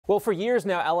Well, for years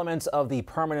now, elements of the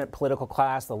permanent political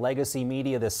class, the legacy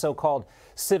media, the so-called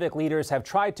civic leaders have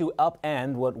tried to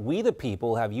upend what we the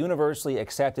people have universally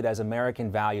accepted as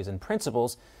American values and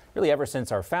principles, really ever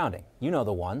since our founding. You know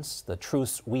the ones, the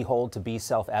truths we hold to be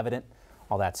self-evident,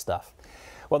 all that stuff.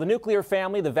 Well, the nuclear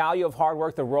family, the value of hard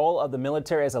work, the role of the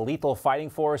military as a lethal fighting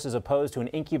force as opposed to an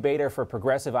incubator for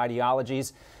progressive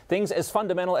ideologies, things as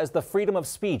fundamental as the freedom of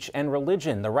speech and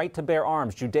religion, the right to bear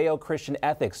arms, Judeo-Christian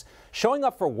ethics, showing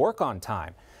up for work on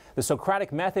time, the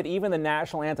Socratic method, even the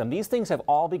national anthem. These things have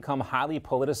all become highly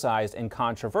politicized and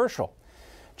controversial.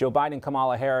 Joe Biden and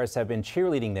Kamala Harris have been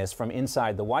cheerleading this from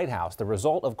inside the White House. The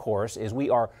result, of course, is we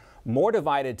are more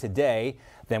divided today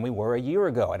than we were a year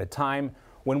ago, at a time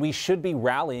when we should be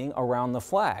rallying around the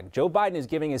flag. Joe Biden is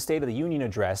giving his State of the Union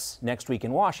address next week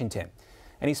in Washington,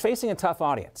 and he's facing a tough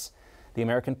audience, the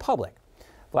American public.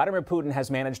 Vladimir Putin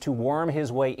has managed to worm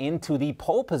his way into the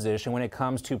pole position when it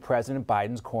comes to President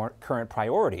Biden's current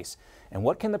priorities. And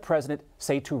what can the president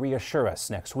say to reassure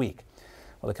us next week?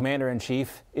 Well, the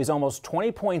commander-in-chief is almost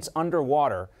 20 points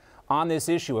underwater on this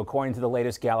issue, according to the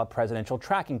latest Gallup presidential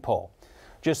tracking poll.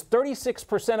 Just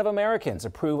 36% of Americans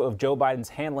approve of Joe Biden's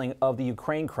handling of the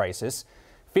Ukraine crisis.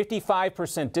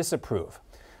 55% disapprove.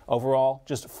 Overall,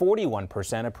 just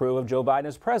 41% approve of Joe Biden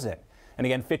as president. And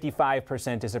again,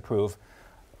 55% disapprove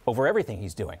over everything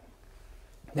he's doing.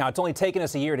 Now, it's only taken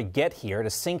us a year to get here, to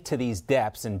sink to these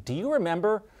depths. And do you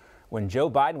remember when Joe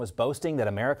Biden was boasting that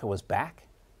America was back?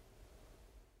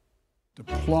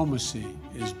 Diplomacy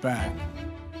is back.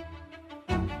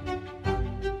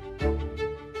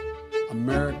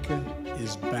 America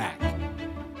is back.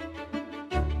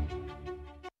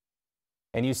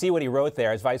 And you see what he wrote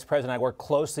there. As Vice President, I work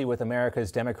closely with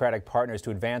America's Democratic partners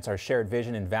to advance our shared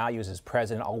vision and values. As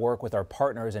President, I'll work with our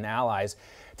partners and allies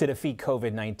to defeat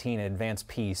COVID-19 and advance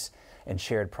peace and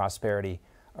shared prosperity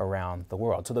around the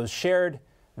world. So those shared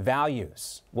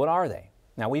values, what are they?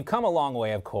 Now, we've come a long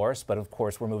way, of course, but of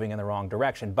course we're moving in the wrong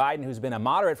direction. Biden, who's been a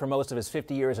moderate for most of his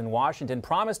 50 years in Washington,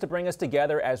 promised to bring us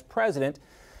together as president.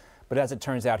 But as it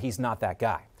turns out, he's not that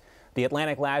guy. The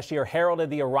Atlantic last year heralded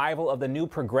the arrival of the new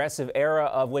progressive era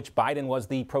of which Biden was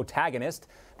the protagonist.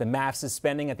 The massive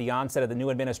spending at the onset of the new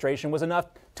administration was enough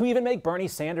to even make Bernie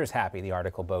Sanders happy, the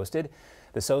article boasted.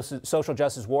 The social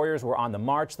justice warriors were on the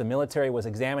march. The military was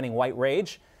examining white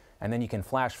rage. And then you can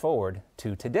flash forward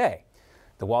to today.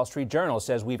 The Wall Street Journal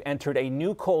says we've entered a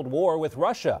new Cold War with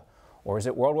Russia. Or is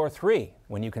it World War III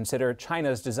when you consider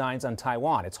China's designs on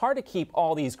Taiwan? It's hard to keep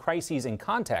all these crises in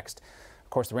context.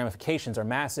 Of course, the ramifications are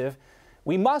massive.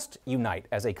 We must unite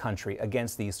as a country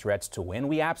against these threats to win.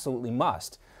 We absolutely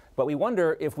must. But we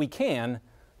wonder if we can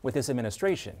with this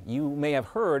administration. You may have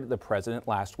heard the president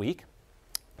last week,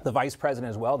 the vice president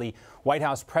as well, the White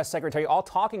House press secretary, all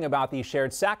talking about these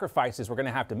shared sacrifices we're going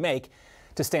to have to make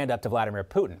to stand up to Vladimir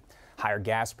Putin. Higher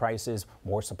gas prices,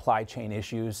 more supply chain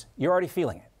issues. You're already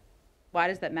feeling it. Why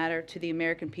does that matter to the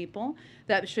American people?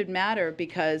 That should matter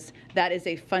because that is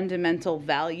a fundamental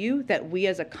value that we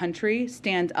as a country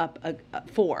stand up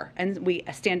for, and we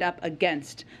stand up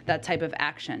against that type of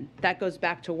action. That goes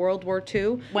back to World War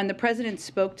II. When the president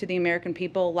spoke to the American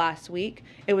people last week,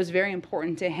 it was very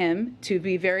important to him to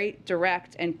be very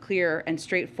direct and clear and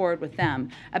straightforward with them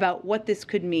about what this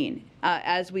could mean.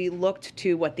 As we looked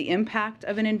to what the impact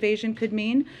of an invasion could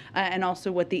mean and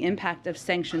also what the impact of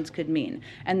sanctions could mean.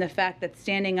 And the fact that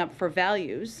standing up for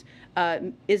values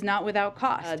is not without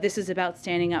cost. This is about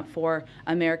standing up for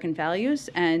American values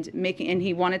and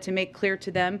he wanted to make clear to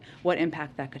them what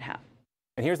impact that could have.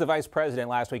 And here's the vice president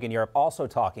last week in Europe also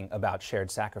talking about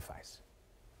shared sacrifice.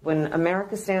 When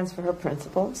America stands for her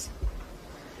principles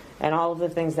and all of the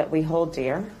things that we hold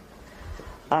dear,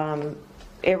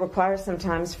 it requires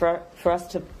sometimes for us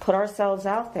to put ourselves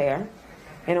out there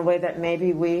in a way that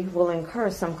maybe we will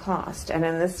incur some cost. And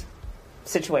in this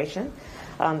situation,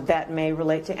 that may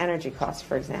relate to energy costs,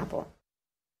 for example.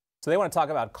 So they want to talk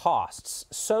about costs.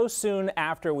 So soon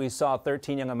after we saw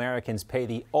 13 young Americans pay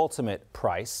the ultimate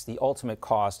price, the ultimate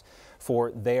cost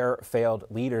for their failed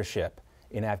leadership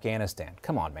in Afghanistan.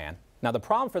 Come on, man. Now, the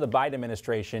problem for the Biden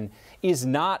administration is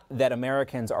not that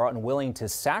Americans are unwilling to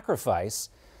sacrifice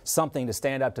something to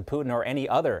stand up to Putin or any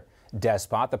other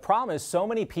despot. The problem is so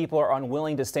many people are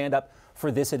unwilling to stand up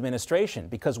for this administration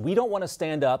because we don't want to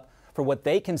stand up for what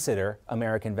they consider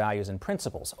American values and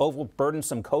principles.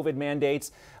 Overburdensome COVID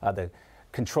mandates, the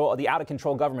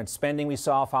out-of-control government spending we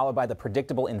saw, followed by the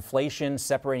predictable inflation,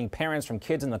 separating parents from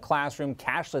kids in the classroom,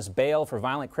 cashless bail for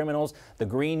violent criminals, the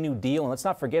Green New Deal, and let's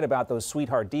not forget about those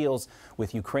sweetheart deals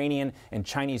with Ukrainian and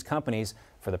Chinese companies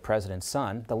for the president's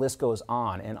son. The list goes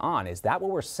on and on. Is that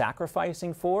what we're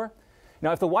sacrificing for?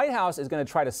 Now, if the White House is going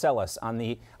to try to sell us on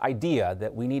the idea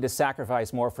that we need to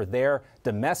sacrifice more for their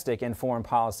domestic and foreign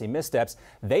policy missteps,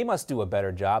 they must do a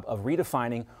better job of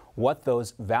redefining what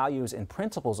those values and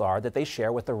principles are that they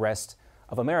share with the rest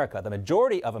of America, the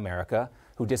majority of America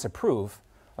who disapprove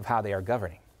of how they are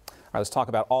governing. All right, let's talk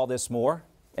about all this more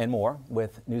and more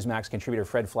with Newsmax contributor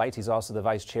Fred Fleitz. He's also the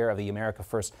vice chair of the America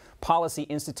First Policy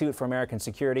Institute for American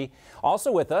Security.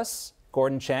 Also with us,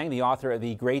 Gordon Chang, the author of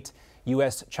The Great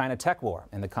U.S.-China Tech War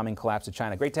and the Coming Collapse of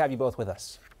China. Great to have you both with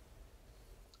us.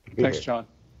 Thanks, John.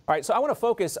 All right, so I want to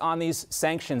focus on these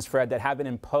sanctions, Fred, that have been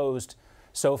imposed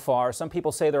so far. Some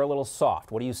people say they're a little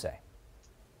soft. What do you say?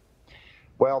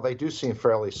 Well, they do seem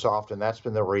fairly soft, and that's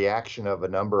been the reaction of a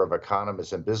number of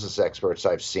economists and business experts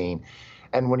I've seen.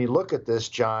 And when you look at this,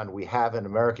 John, we have an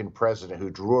American president who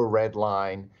drew a red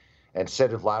line and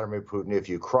said to Vladimir Putin, if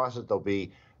you cross it, there'll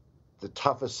be the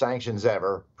toughest sanctions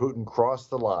ever. Putin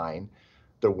crossed the line.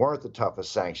 There weren't the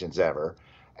toughest sanctions ever.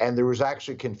 And there was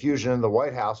actually confusion in the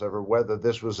White House over whether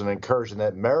this was an incursion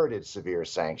that merited severe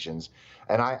sanctions.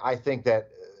 And I think that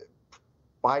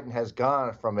Biden has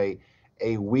gone from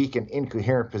a weak and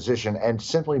incoherent position and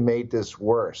simply made this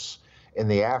worse in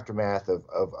the aftermath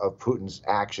of Putin's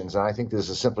actions. And I think this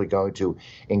is simply going to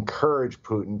encourage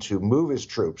Putin to move his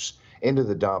troops into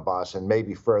the Donbass and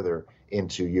maybe further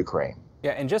into Ukraine.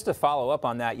 Yeah, and just to follow up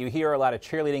on that, you hear a lot of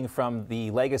cheerleading from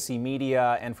the legacy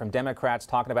media and from Democrats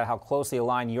talking about how closely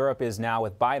aligned Europe is now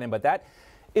with Biden. But that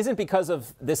isn't because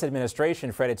of this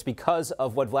administration, Fred. It's because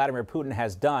of what Vladimir Putin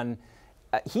has done.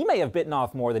 He may have bitten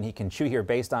off more than he can chew here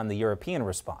based on the European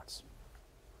response.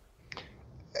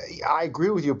 I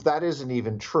agree with you, but that isn't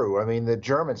even true. I mean, the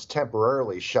Germans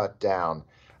temporarily shut down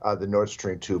the Nord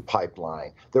Stream 2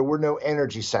 pipeline. There were no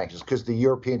energy sanctions because the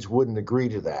Europeans wouldn't agree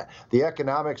to that. The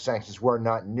economic sanctions were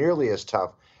not nearly as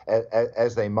tough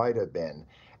as they might have been.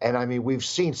 And I mean, we've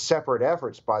seen separate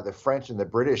efforts by the French and the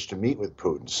British to meet with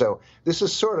Putin. So this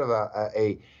is sort of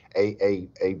a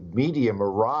media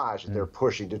mirage that they're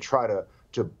pushing to try to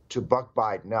buck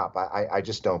Biden up. I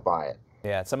just don't buy it.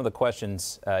 Yeah, some of the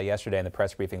questions yesterday in the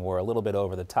press briefing were a little bit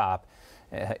over the top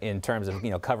in terms of,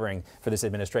 covering for this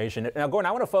administration. Now, Gordon,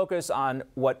 I want to focus on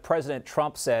what President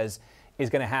Trump says is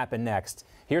going to happen next.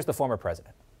 Here's the former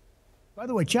president. By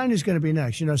the way, China's going to be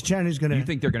next. China's going to... You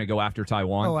think they're going to go after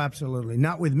Taiwan? Oh, absolutely.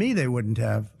 Not with me, they wouldn't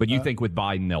have. But you think with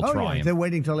Biden, they'll try him? They're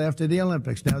waiting till after the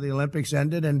Olympics. Now the Olympics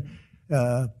ended, and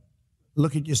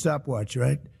look at your stopwatch,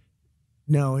 right?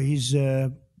 No,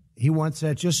 he wants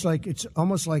that just like... It's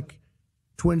almost like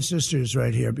twin sisters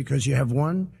right here, because you have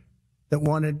one that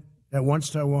wants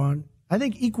Taiwan, I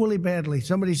think equally badly.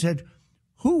 Somebody said,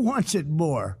 who wants it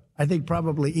more? I think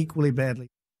probably equally badly.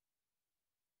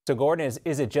 So, Gordon,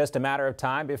 is it just a matter of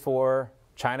time before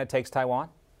China takes Taiwan?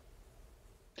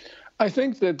 I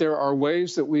think that there are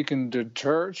ways that we can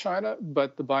deter China,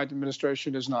 but the Biden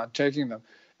administration is not taking them.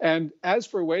 And as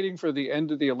for waiting for the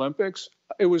end of the Olympics,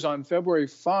 it was on February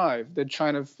 5 that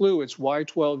China flew its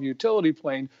Y-12 utility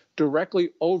plane directly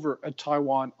over a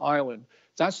Taiwan island.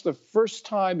 That's the first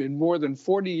time in more than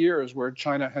 40 years where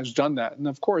China has done that. And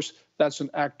of course, that's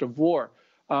an act of war.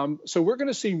 So we're going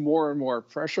to see more and more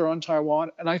pressure on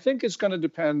Taiwan. And I think it's going to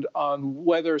depend on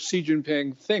whether Xi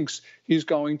Jinping thinks he's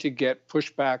going to get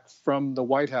pushback from the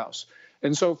White House.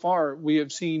 And so far, we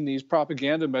have seen these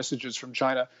propaganda messages from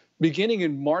China beginning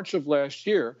in March of last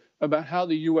year about how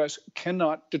the U.S.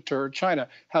 cannot deter China,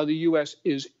 how the U.S.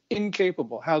 is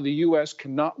incapable, how the U.S.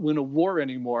 cannot win a war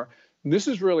anymore. And this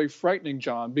is really frightening,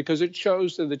 John, because it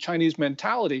shows that the Chinese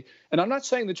mentality, and I'm not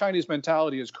saying the Chinese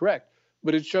mentality is correct,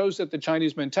 but it shows that the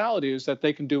Chinese mentality is that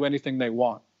they can do anything they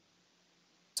want.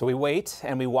 So we wait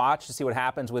and we watch to see what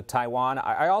happens with Taiwan.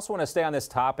 I also want to stay on this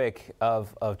topic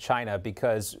of China,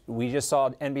 because we just saw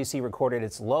NBC recorded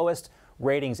its lowest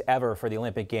ratings ever for the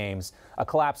Olympic Games, a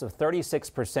collapse of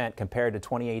 36% compared to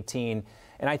 2018.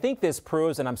 And I think this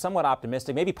proves, and I'm somewhat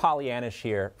optimistic, maybe Pollyannish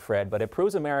here, Fred, but it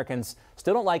proves Americans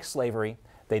still don't like slavery.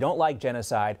 They don't like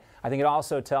genocide. I think it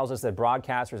also tells us that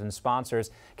broadcasters and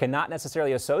sponsors cannot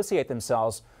necessarily associate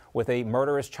themselves with a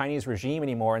murderous Chinese regime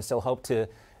anymore and still hope to,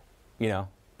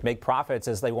 make profits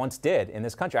as they once did in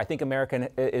this country. I think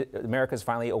America's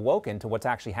finally awoken to what's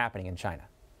actually happening in China.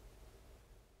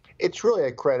 It's really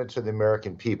a credit to the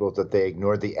American people that they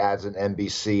ignored the ads on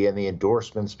NBC and the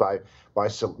endorsements by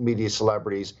media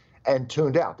celebrities and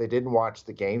tuned out. They didn't watch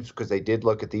the games because they did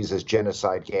look at these as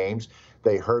genocide games.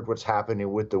 They heard what's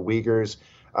happening with the Uyghurs.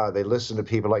 They listened to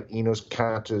people like Enos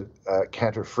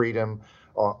Cantor Freedom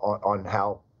on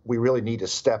how we really need to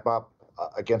step up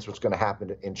against what's going to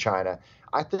happen in China.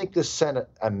 I think this sent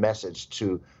a message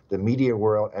to the media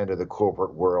world and to the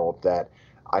corporate world that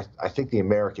I think the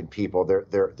American people,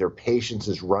 their patience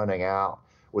is running out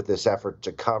with this effort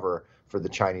to cover for the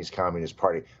Chinese Communist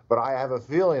Party. But I have a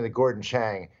feeling that Gordon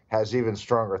Chang has even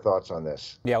stronger thoughts on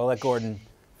this. Yeah, we'll let Gordon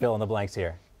fill in the blanks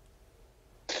here.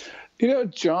 You know,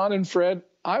 John and Fred,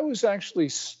 I was actually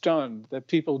stunned that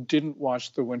people didn't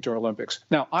watch the Winter Olympics.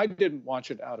 Now, I didn't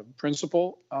watch it out of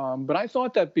principle, but I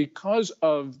thought that because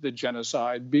of the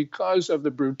genocide, because of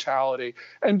the brutality,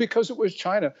 and because it was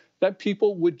China, that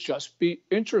people would just be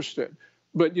interested.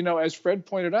 But, you know, as Fred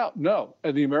pointed out, no,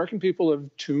 the American people have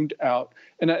tuned out.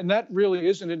 And that really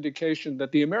is an indication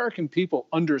that the American people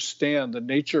understand the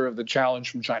nature of the challenge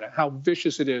from China, how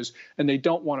vicious it is, and they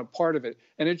don't want a part of it.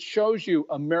 And it shows you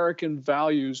American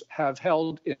values have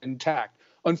held intact.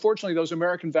 Unfortunately, those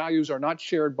American values are not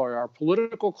shared by our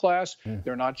political class.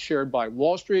 They're not shared by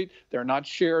Wall Street. They're not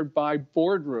shared by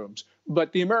boardrooms.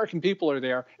 But the American people are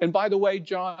there. And by the way,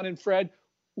 John and Fred,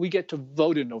 we get to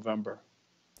vote in November.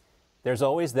 There's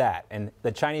always that, and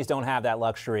the Chinese don't have that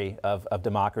luxury of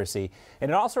democracy.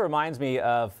 And it also reminds me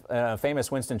of a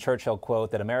famous Winston Churchill quote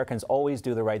that Americans always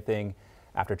do the right thing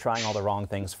after trying all the wrong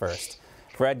things first.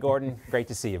 Fred, Gordon, great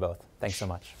to see you both. Thanks so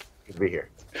much. Good to be here.